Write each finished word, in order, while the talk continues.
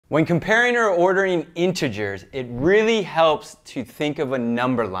When comparing or ordering integers, it really helps to think of a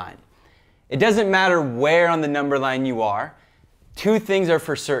number line. It doesn't matter where on the number line you are. Two things are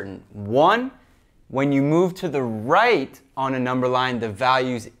for certain. One, when you move to the right on a number line, the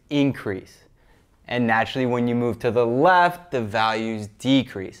values increase. And naturally, when you move to the left, the values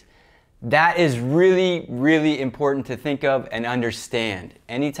decrease. That is really, really important to think of and understand.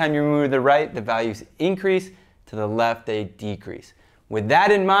 Anytime you move to the right, the values increase. To the left, they decrease. With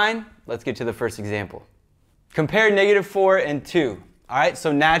that in mind, let's get to the first example. Compare -4 and 2. All right,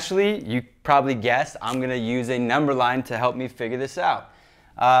 so naturally, you probably guessed, I'm going to use a number line to help me figure this out.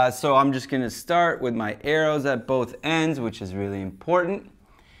 So I'm just going to start with my arrows at both ends, which is really important.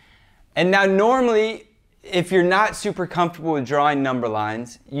 And now normally, if you're not super comfortable with drawing number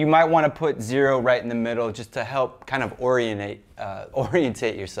lines, you might want to put 0 right in the middle just to help kind of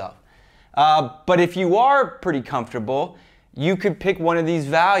orientate yourself. But if you are pretty comfortable, you could pick one of these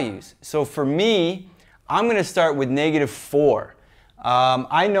values. So for me, I'm going to start with -4.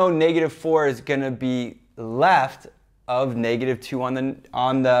 I know -4 is going to be left of -2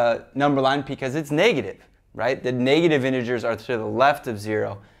 on the number line because it's negative, right? The negative integers are to the left of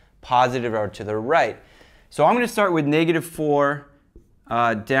 0, positive are to the right. So I'm going to start with -4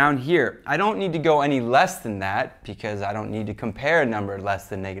 down here. I don't need to go any less than that because I don't need to compare a number less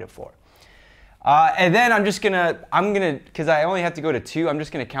than -4. And then because I only have to go to 2, I'm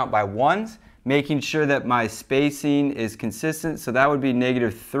just going to count by ones, making sure that my spacing is consistent. So that would be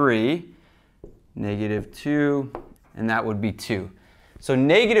 -3, -2, and that would be 2. So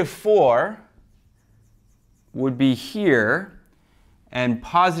 -4 would be here, and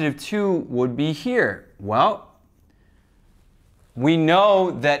 +2 would be here. Well, we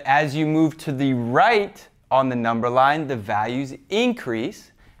know that as you move to the right on the number line, the values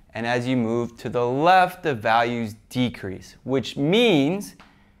increase, and as you move to the left, the values decrease, which means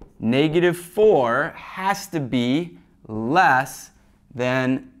 -4 has to be less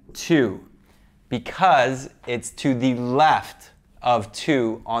than 2 because it's to the left of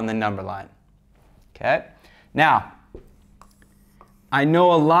 2 on the number line. Okay? Now, I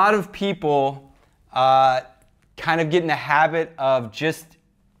know a lot of people kind of get in the habit of just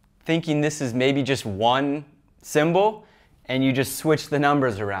thinking this is maybe just one symbol and you just switch the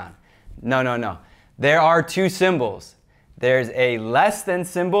numbers around. No, no, no. There are two symbols. There's a less than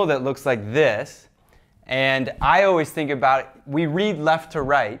symbol that looks like this, and I always think about it, we read left to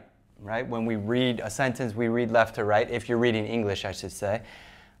right, right? When we read a sentence, we read left to right, if you're reading English, I should say.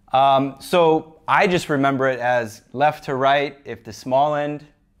 So I just remember it as left to right. If the small end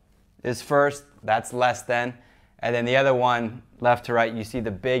is first, that's less than. And then the other one, left to right, you see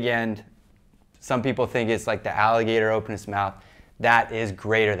the big end. Some people think it's like the alligator open its mouth. That is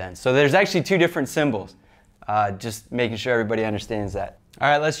greater than. So there's actually two different symbols. Just making sure everybody understands that. All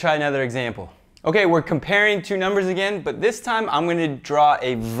right, let's try another example. Okay, we're comparing two numbers again, but this time I'm going to draw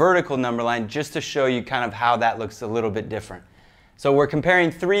a vertical number line just to show you kind of how that looks a little bit different. So we're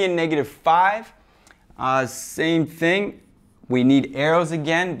comparing 3 and -5. Same thing. We need arrows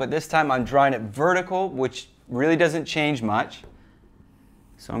again, but this time I'm drawing it vertical, which really doesn't change much.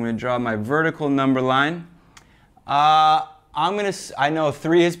 So I'm going to draw my vertical number line. I know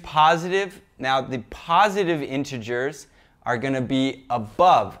 3 is positive. Now the positive integers are going to be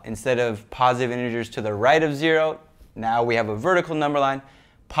above instead of positive integers to the right of 0. Now we have a vertical number line.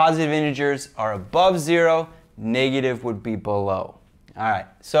 Positive integers are above 0. Negative would be below. All right,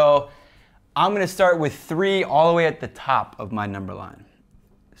 so I'm going to start with 3 all the way at the top of my number line.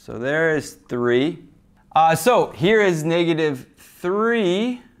 So there is 3. So here is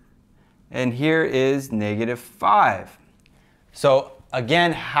 -3, and here is -5. So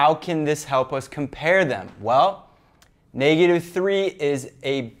again, how can this help us compare them? Well, -3 is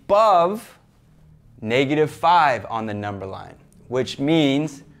above -5 on the number line, which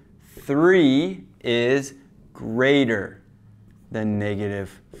means 3 is greater than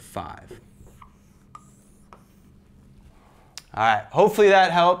 -5. All right, hopefully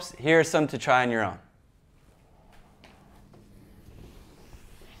that helps. Here are some to try on your own.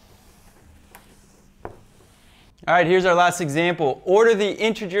 All right, here's our last example. Order the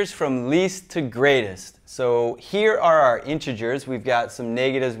integers from least to greatest. So here are our integers. We've got some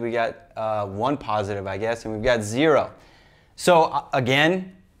negatives. We got 1 positive, I guess, and we've got 0. So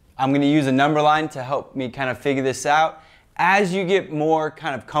again, I'm going to use a number line to help me kind of figure this out. As you get more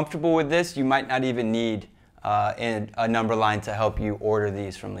kind of comfortable with this, you might not even need a number line to help you order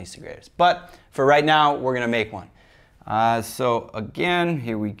these from least to greatest. But for right now, we're going to make one. So again,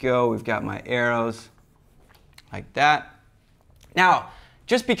 here we go. We've got my arrows like that. Now,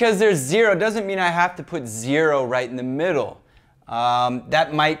 just because there's 0 doesn't mean I have to put 0 right in the middle.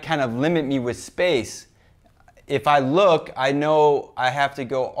 that might kind of limit me with space. If I look, I know I have to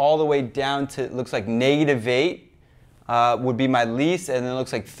go all the way down to, it looks like -8 would be my least, and then it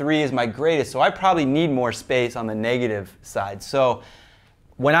looks like 3 is my greatest. So I probably need more space on the negative side. So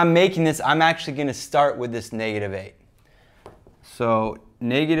when I'm making this, I'm actually going to start with this -8. So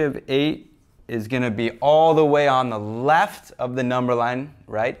 -8 is going to be all the way on the left of the number line,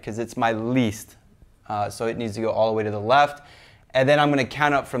 right? Because it's my least. So it needs to go all the way to the left. And then I'm going to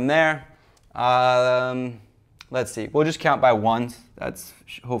count up from there. Let's see. We'll just count by ones. That's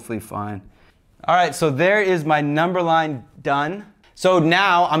hopefully fine. All right, so there is my number line done. So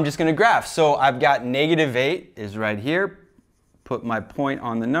now I'm just going to graph. So I've got -8 is right here. Put my point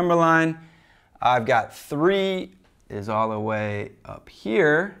on the number line. I've got 3 is all the way up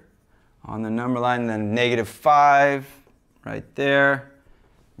here on the number line, and then -5 right there,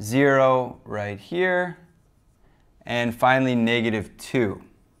 0 right here, and finally -2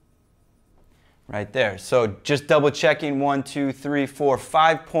 right there. So just double checking, 1, 2, 3, 4,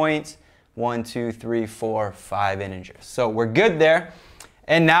 5 points, 1, 2, 3, 4, 5 integers. So we're good there.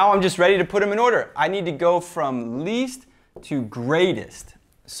 And now I'm just ready to put them in order. I need to go from least to greatest.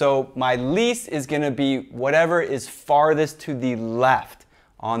 So my least is going to be whatever is farthest to the left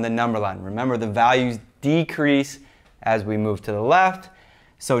on the number line. Remember, the values decrease as we move to the left.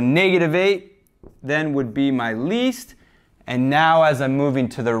 So -8 then would be my least. And now as I'm moving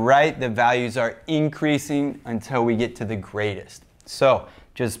to the right, the values are increasing until we get to the greatest. So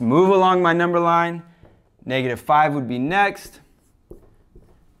just move along my number line. -5 would be next.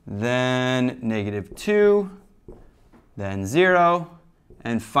 Then -2. Then 0.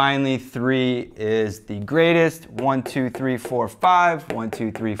 And finally, 3 is the greatest. 1, 2, 3, 4, 5. 1,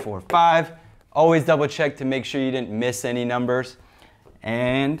 2, 3, 4, 5. Always double check to make sure you didn't miss any numbers.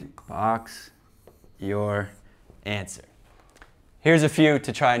 And box your answer. Here's a few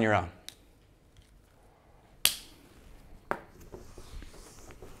to try on your own.